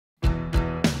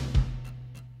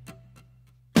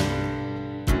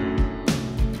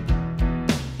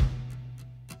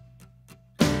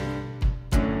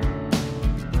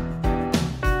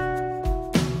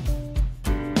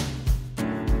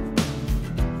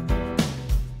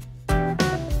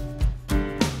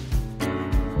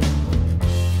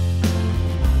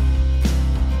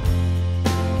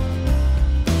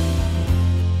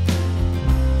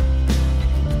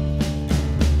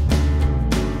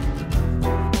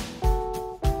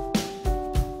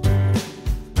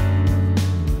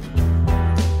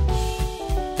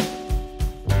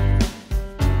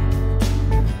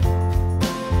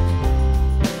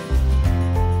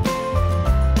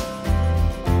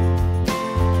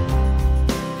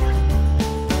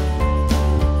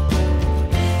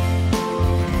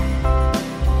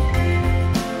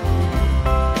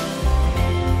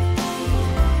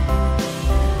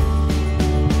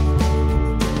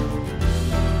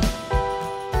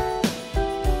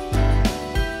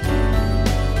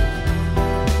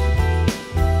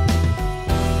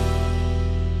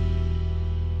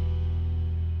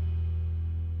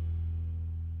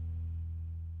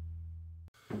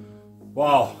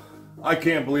I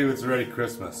can't believe it's already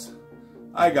Christmas.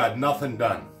 I got nothing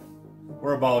done.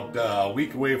 We're about a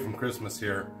week away from Christmas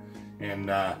here, and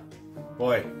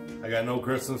boy, I got no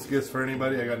Christmas gifts for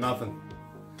anybody. I got nothing.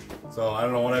 So I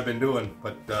don't know what I've been doing,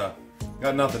 but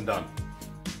got nothing done.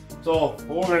 So what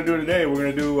we're going to do today, we're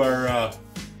going to do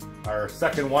our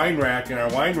second wine rack in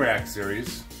our wine rack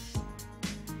series.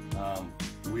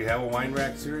 Do we have a wine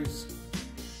rack series?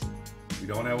 We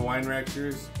don't have a wine rack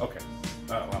series? Okay.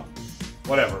 Well,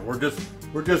 whatever. We're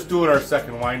just doing our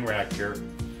second wine rack here.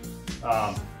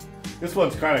 This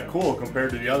one's kind of cool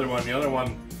compared to the other one. The other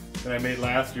one that I made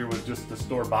last year was just to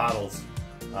store bottles.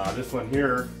 This one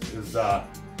here is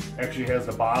actually has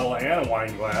a bottle and a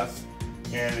wine glass,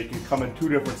 and it can come in two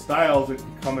different styles. It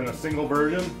can come in a single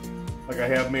version, like I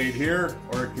have made here,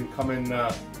 or it can come in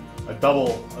a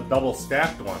double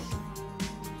stacked one.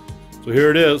 So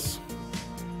here it is.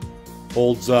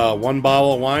 Holds one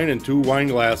bottle of wine and two wine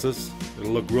glasses.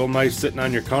 It'll look real nice sitting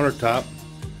on your countertop.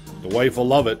 The wife will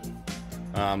love it.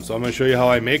 So I'm going to show you how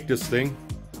I make this thing.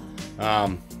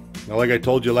 Now, like I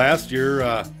told you last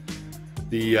year,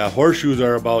 the horseshoes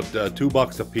are about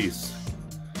 $2 a piece.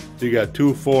 So you got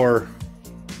 2, 4,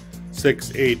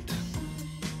 6, 8,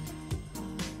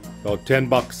 about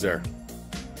 $10 there.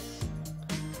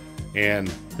 And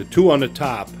the two on the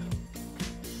top,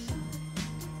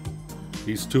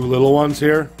 these two little ones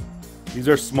here, these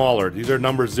are smaller. These are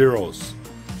number 0s.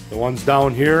 The ones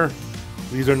down here,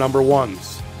 these are number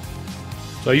 1s.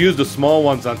 So I use the small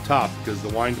ones on top because the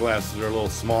wine glasses are a little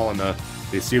small and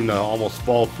they seem to almost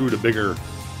fall through the bigger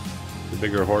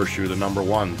horseshoe, the number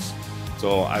 1s.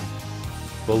 So I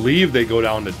believe they go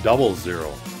down to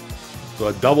 00. So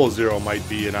a 00 might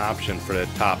be an option for the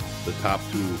top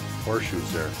two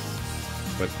horseshoes there.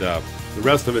 But the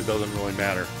rest of it doesn't really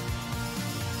matter.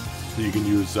 So you can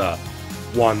use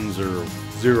 1s or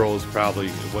 0s probably,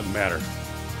 it wouldn't matter.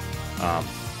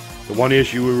 The one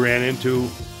issue we ran into,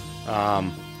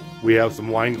 we have some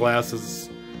wine glasses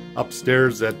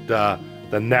upstairs that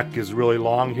the neck is really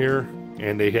long here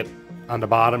and they hit on the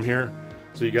bottom here,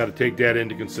 so you got to take that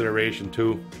into consideration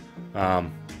too. Now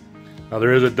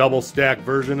there is a double stack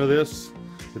version of this.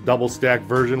 The double stack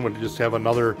version would just have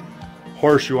another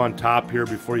horseshoe on top here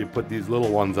before you put these little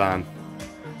ones on,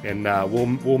 and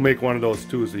we'll make one of those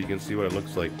too so you can see what it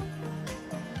looks like.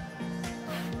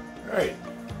 Alright,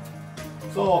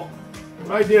 so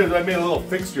what I did is I made a little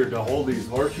fixture to hold these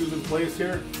horseshoes in place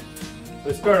here. So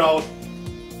I start out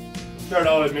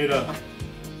I made a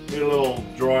little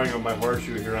drawing of my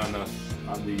horseshoe here on the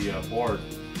board,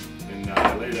 and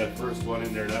I lay that first one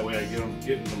in there. That way I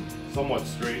getting them somewhat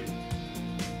straight.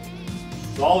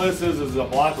 So all this is a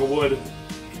block of wood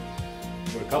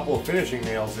with a couple of finishing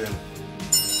nails in.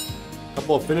 A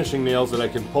couple of finishing nails that I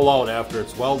can pull out after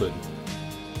it's welded.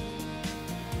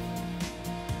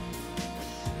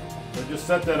 So just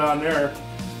set that on there.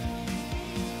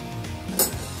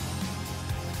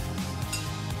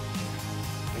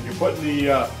 And you're putting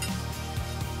the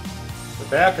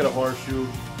back of the horseshoe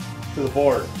to the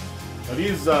board. Now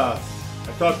these, I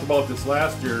talked about this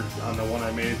last year on the one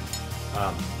I made.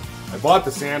 I bought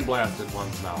the sandblasted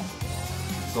ones now.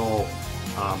 So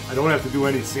I don't have to do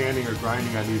any sanding or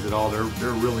grinding on these at all.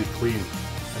 They're really clean.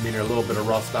 I mean, they're a little bit of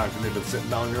rust on because they've been sitting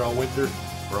down here all winter,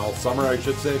 or all summer I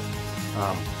should say.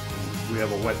 We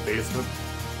have a wet basement,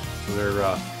 so they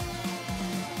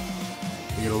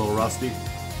get a little rusty.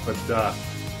 But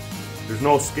there's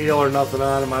no scale or nothing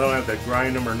on them. I don't have to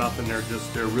grind them or nothing.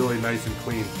 They're really nice and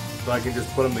clean. So I can just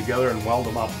put them together and weld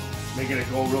them up, making it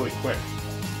go really quick.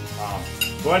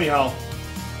 So anyhow,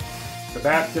 the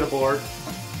back to the board.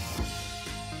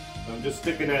 I'm just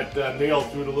sticking that nail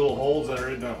through the little holes that are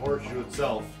in the horseshoe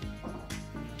itself.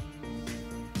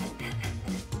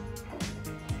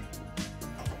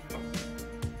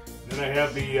 Then I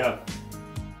have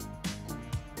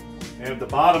the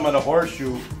bottom of the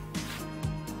horseshoe.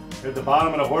 At the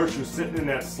bottom of the horseshoe sitting in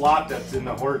that slot that's in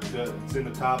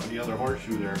the top of the other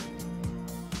horseshoe there.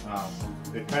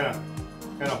 It kind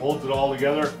of holds it all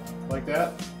together like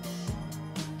that.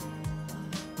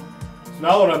 So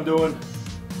now what I'm doing,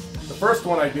 the first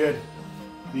one I did,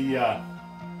 the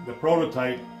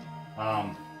prototype,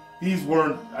 I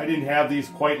didn't have these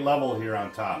quite level here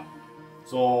on top.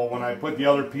 So when I put the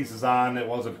other pieces on, it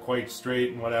wasn't quite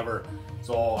straight and whatever.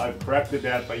 So I've corrected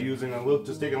that by using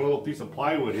just taking a little piece of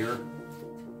plywood here,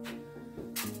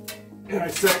 and I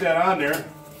set that on there.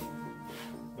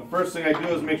 The first thing I do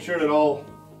is make sure that all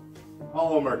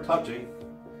of them are touching,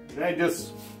 and I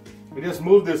just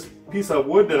move this piece of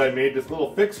wood that I made, this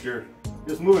little fixture,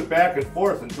 just move it back and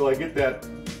forth until I get that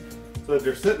so that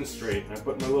they're sitting straight. And I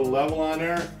put my little level on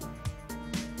there,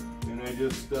 and I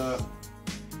just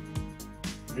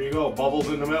There you go, bubbles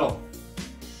in the middle.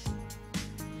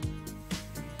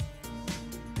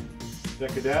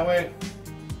 Check it that way.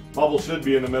 Bubble should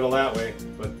be in the middle that way,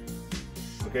 but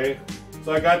okay.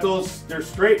 So I got those, they're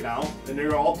straight now, and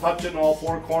they're all touching, all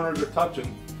four corners are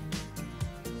touching.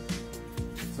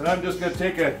 So now I'm just gonna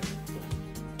take a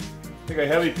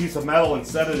heavy piece of metal and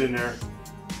set it in there.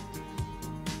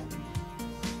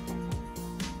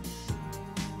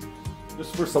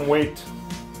 Just for some weight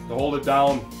to hold it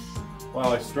down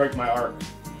while I strike my arc.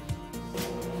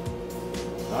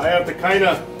 Now I have to kind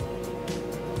of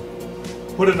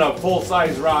put in a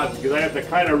full-size rod because I have to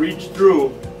kind of reach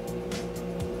through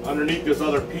underneath this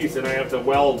other piece, and I have to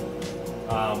weld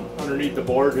underneath the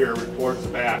board here towards the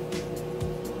back.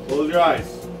 Close your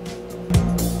eyes.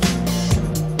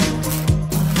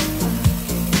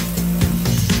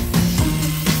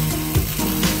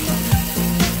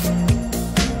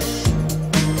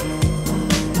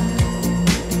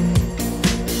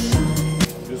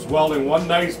 Just welding one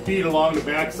nice bead along the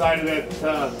back side of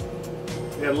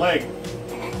that leg.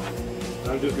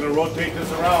 I'm just going to rotate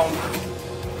this around.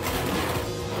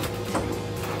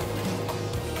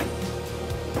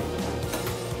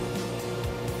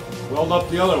 Weld up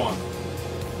the other one.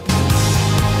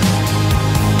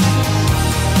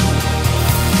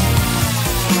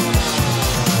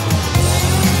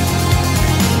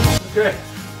 Okay,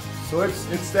 so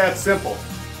it's that simple.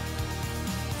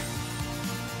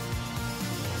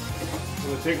 I'm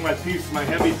going to take my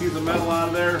heavy piece of metal out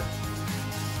of there.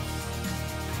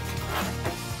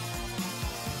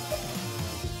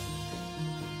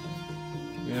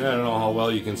 And I don't know how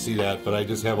well you can see that, but I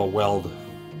just have a welded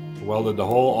the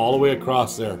hole all the way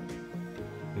across there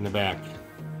in the back,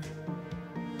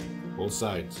 both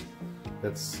sides.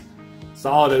 That's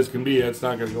solid as can be. It's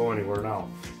not going to go anywhere now.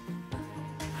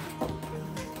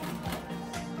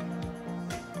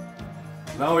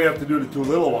 Now we have to do the two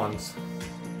little ones.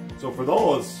 So for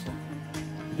those,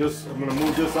 I'm going to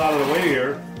move this out of the way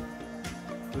here.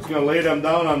 Just going to lay them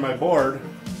down on my board.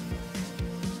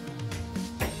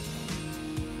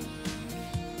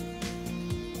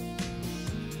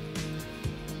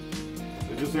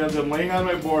 Just have them laying on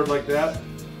my board like that.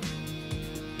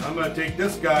 Now I'm going to take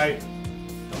this guy,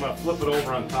 I'm going to flip it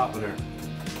over on top of there.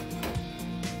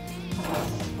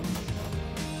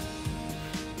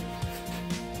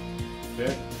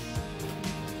 Okay.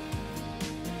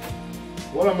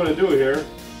 What I'm going to do here,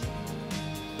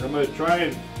 I'm going to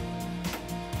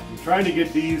I'm trying to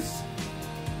get the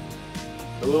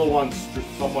little ones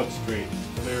somewhat straight.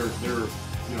 So they're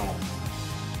you know,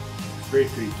 straight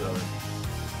to each other.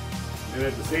 And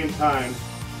at the same time,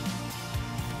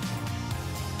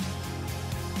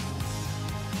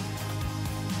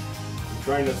 I'm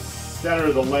trying to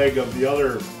center the leg of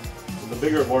the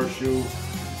bigger horseshoe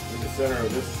in the center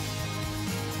of this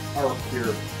arc here,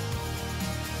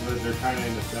 so that they're kind of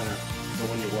in the center. So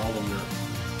when you weld them, they're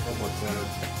somewhat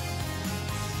centered.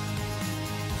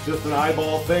 It's just an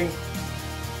eyeball thing.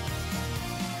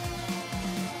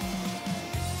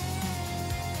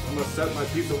 I'm going to set my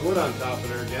piece of wood on top of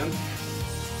there again.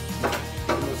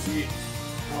 I'm going to see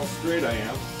how straight I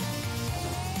am.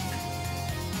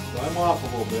 So I'm off a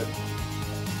little bit.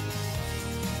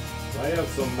 So I have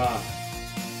some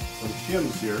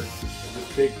shims here. I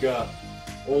just take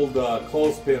old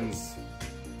clothespins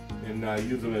and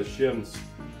use them as shims.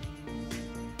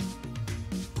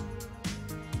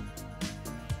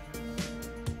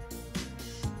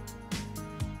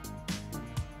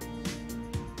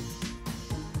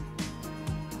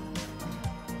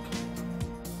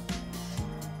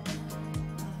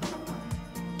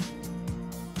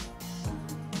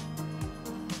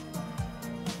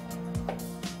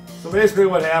 So basically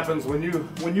what happens when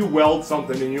you weld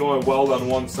something and you only weld on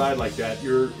one side like that,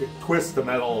 it twists the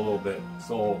metal a little bit.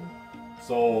 So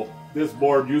this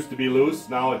board used to be loose,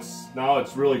 now it's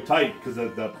really tight because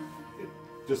it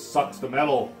just sucks the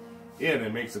metal in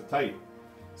and makes it tight.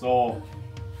 So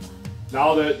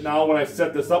now when I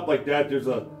set this up like that, there's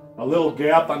a little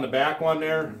gap on the back one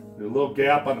there, a little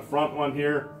gap on the front one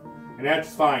here, and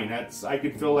that's fine. I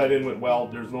can fill that in with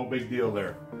weld. There's no big deal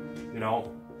there, you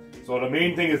know. So the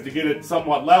main thing is to get it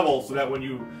somewhat level so that when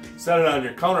you set it on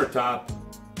your countertop,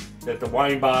 that the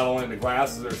wine bottle and the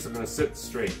glasses are going to sit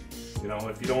straight. You know,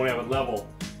 if you don't have it level,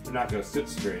 you're not going to sit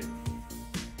straight.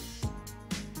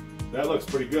 That looks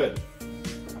pretty good.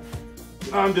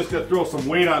 Now I'm just going to throw some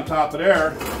weight on top of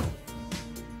there.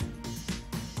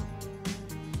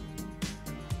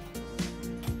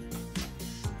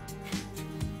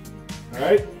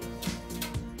 Alright.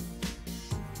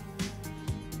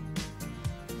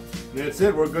 That's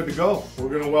it, we're good to go. We're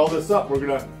going to weld this up.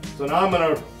 So now I'm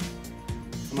going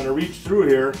to reach through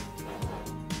here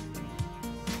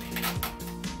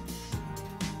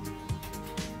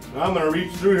Now I'm going to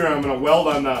reach through here. I'm going to weld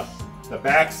on the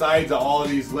back sides of all of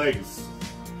these legs.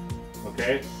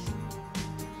 Okay?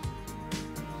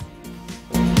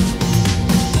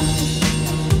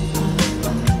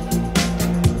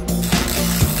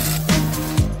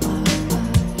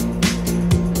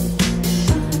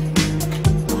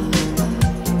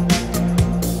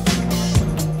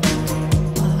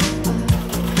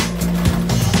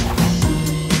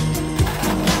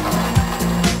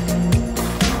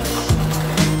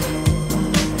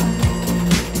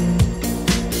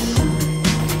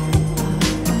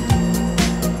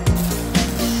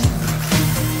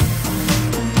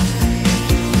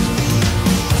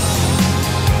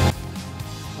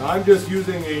 I'm just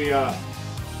using a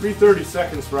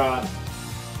 3/32 rod,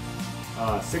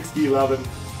 6011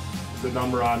 is the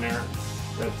number on there.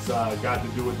 That's got to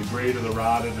do with the grade of the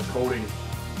rod and the coating,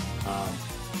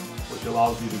 which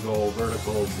allows you to go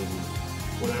verticals and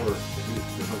whatever,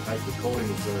 different types of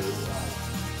coatings that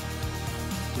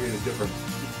create a different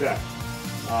effect.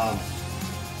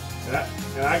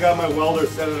 And I got my welder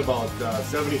set at about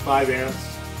 75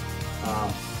 amps,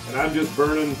 and I'm just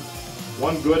burning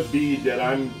one good bead that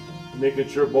I'm making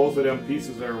sure both of them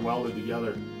pieces are welded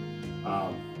together.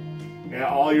 And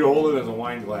all you're holding is a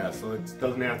wine glass, so it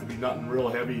doesn't have to be nothing real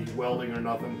heavy welding or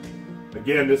nothing.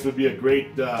 Again, this would be a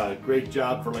great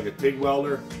job for like a TIG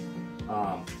welder,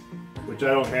 which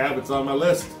I don't have. It's on my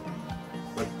list,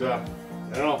 but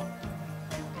I don't know.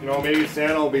 You know, maybe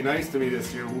Santa will be nice to me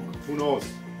this year. Who knows?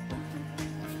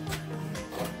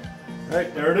 All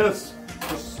right, there it is.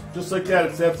 Just like that.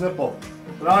 It's that simple.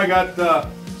 So now I got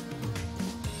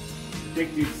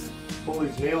pull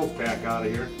these nails back out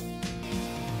of here.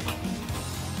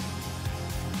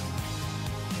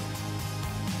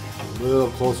 A little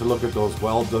closer look at those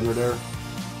welds under there.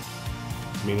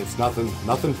 I mean, it's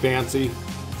nothing fancy.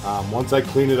 Once I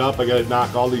clean it up, I gotta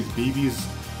knock all these BBs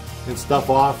and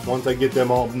stuff off. Once I get them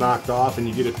all knocked off and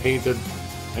you get it painted,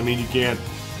 I mean,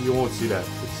 you won't see that.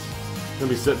 It's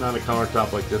gonna be sitting on the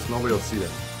countertop like this. Nobody will see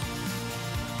that.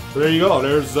 So there you go.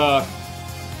 There's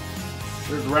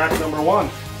rack number 1.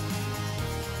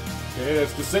 Okay,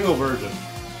 that's the single version.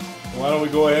 Why don't we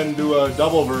go ahead and do a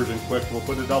double version quick? We'll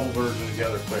put the double version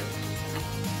together quick.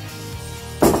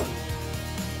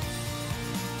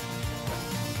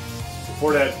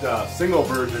 For that single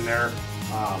version there,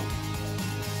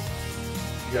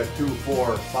 you got 2,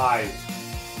 4, 5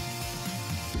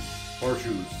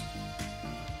 horseshoes.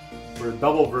 For the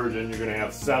double version, you're going to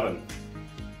have 7.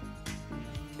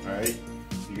 Alright,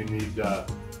 you're going to need the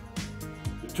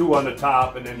 2 on the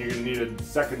top, and then you're going to need a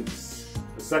second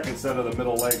set of the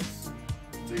middle legs.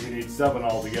 So you're going to need 7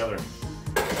 altogether.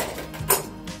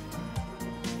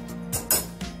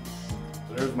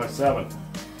 So there's my 7.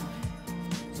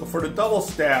 So for the double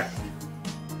stack,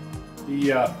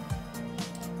 the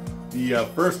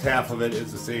first half of it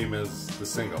is the same as the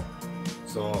single.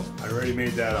 So I already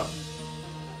made that up.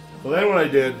 So then what I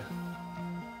did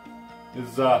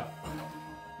is I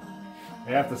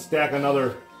have to stack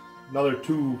another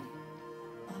 2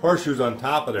 horseshoes on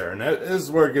top of there, and that is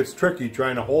where it gets tricky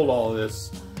trying to hold all of this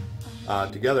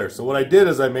together. So what I did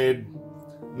is I made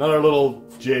another little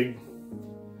jig.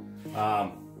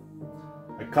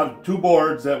 I cut 2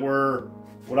 boards that were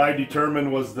what I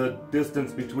determined was the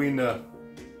distance between the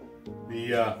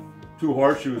 2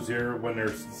 horseshoes here when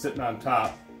they're sitting on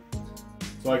top.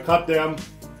 So I cut them,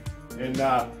 and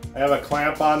I have a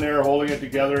clamp on there holding it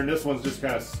together, and this one's just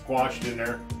kind of squashed in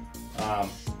there.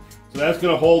 So that's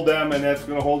going to hold them, and that's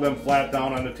going to hold them flat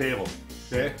down on the table.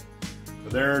 Okay, so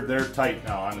they're tight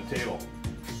now on the table.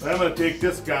 Then I'm going to take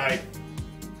this guy,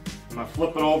 I'm going to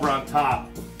flip it over on top.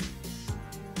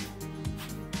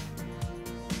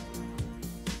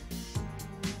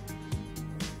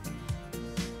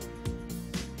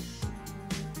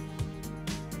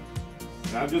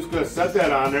 And I'm just going to set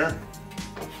that on there,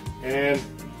 and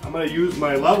I'm going to use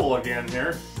my level again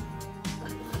here.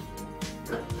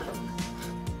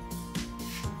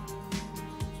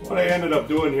 What I ended up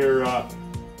doing here, it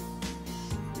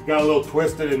got a little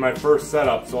twisted in my first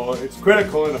setup, so it's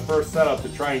critical in the first setup to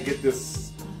try and get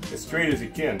this as straight as you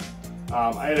can.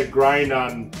 I had to grind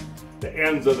on the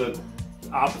ends of the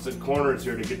opposite corners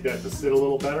here to get that to sit a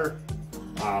little better,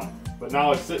 but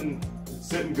now it's sitting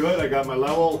good. I got my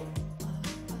level's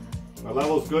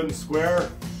good and square,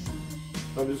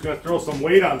 so I'm just going to throw some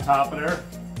weight on top of there.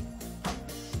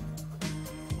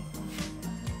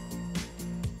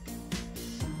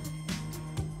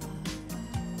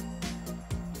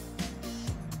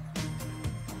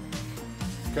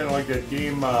 Kind of like that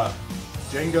game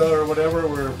Jenga or whatever,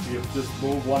 where if you just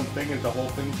move one thing and the whole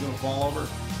thing's going to fall over.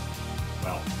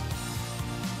 Well,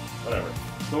 whatever.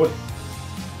 So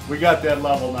we got that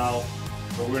level now,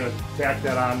 so we're going to tack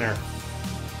that on there.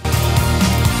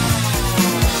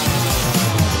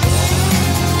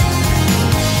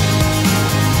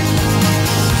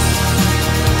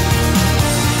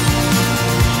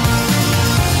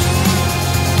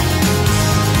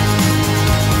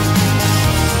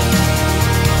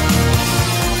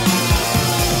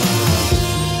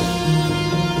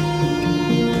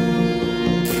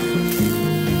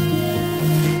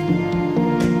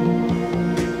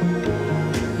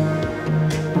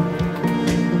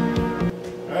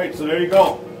 So there you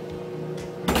go,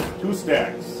 2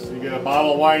 stacks. You get a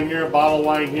bottle of wine here, a bottle of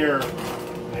wine here,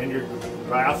 and your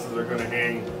glasses are going to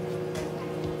hang.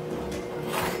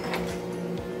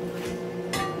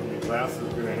 And your glasses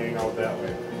are going to hang out that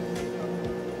way.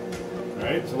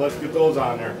 Alright, so let's get those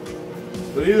on there.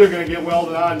 So these are going to get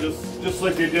welded on just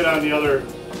like they did on the other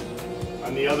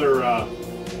on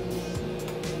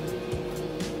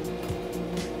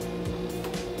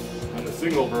the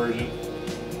single version.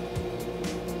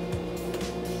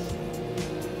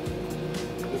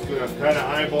 Gonna kind of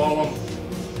eyeball them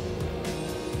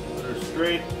so they're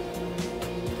straight,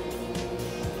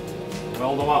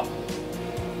 weld them up.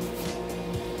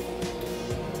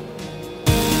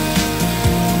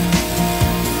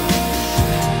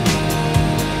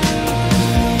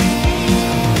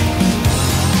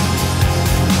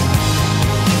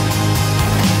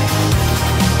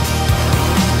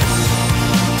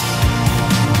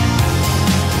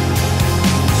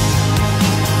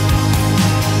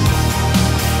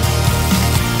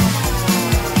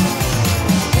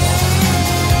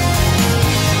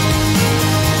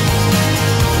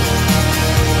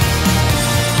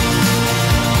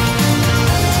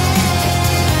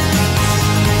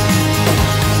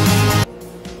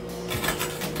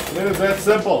 It's that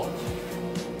simple.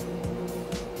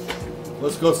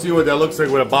 Let's go see what that looks like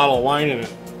with a bottle of wine in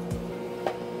it.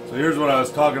 So here's what I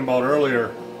was talking about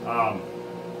earlier. I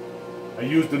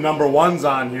used the number 1s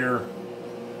on here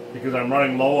because I'm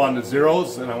running low on the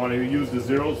zeros and I want to use the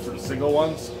zeros for the single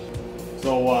ones.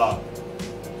 So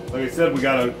like I said, we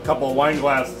got a couple of wine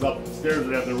glasses upstairs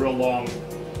that have the real long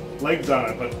legs on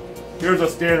it, but here's a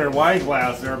standard wine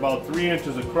glass. They're about 3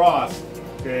 inches across.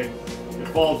 Okay, it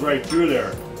falls right through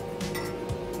there.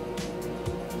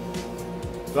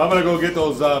 So I'm gonna go get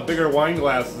those bigger wine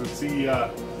glasses and see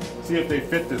if they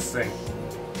fit this thing.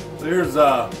 So here's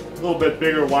a little bit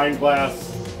bigger wine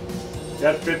glass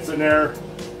that fits in there.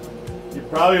 You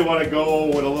probably want to go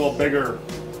with a little bigger,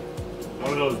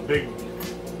 one of those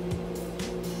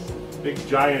big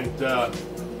giant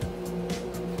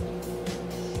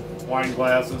wine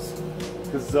glasses,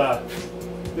 because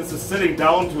this is sitting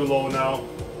down too low now.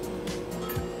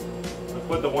 I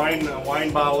put the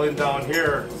wine bottle in down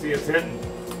here. See, it's hitting.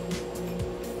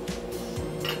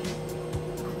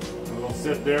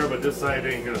 Sit there, but this side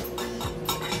ain't gonna,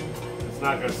 it's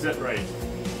not gonna sit right.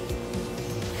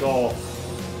 So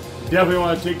you definitely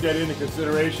want to take that into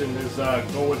consideration, is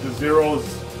go with the zeros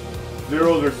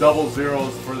or double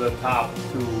zeros for the top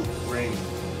 2 rings.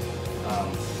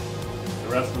 The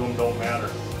rest of them don't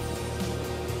matter.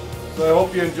 So I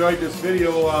hope you enjoyed this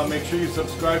video. Make sure you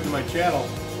subscribe to my channel.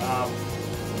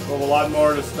 We'll have a lot more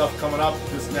of this stuff coming up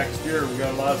this next year. We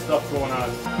got a lot of stuff going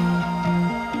on.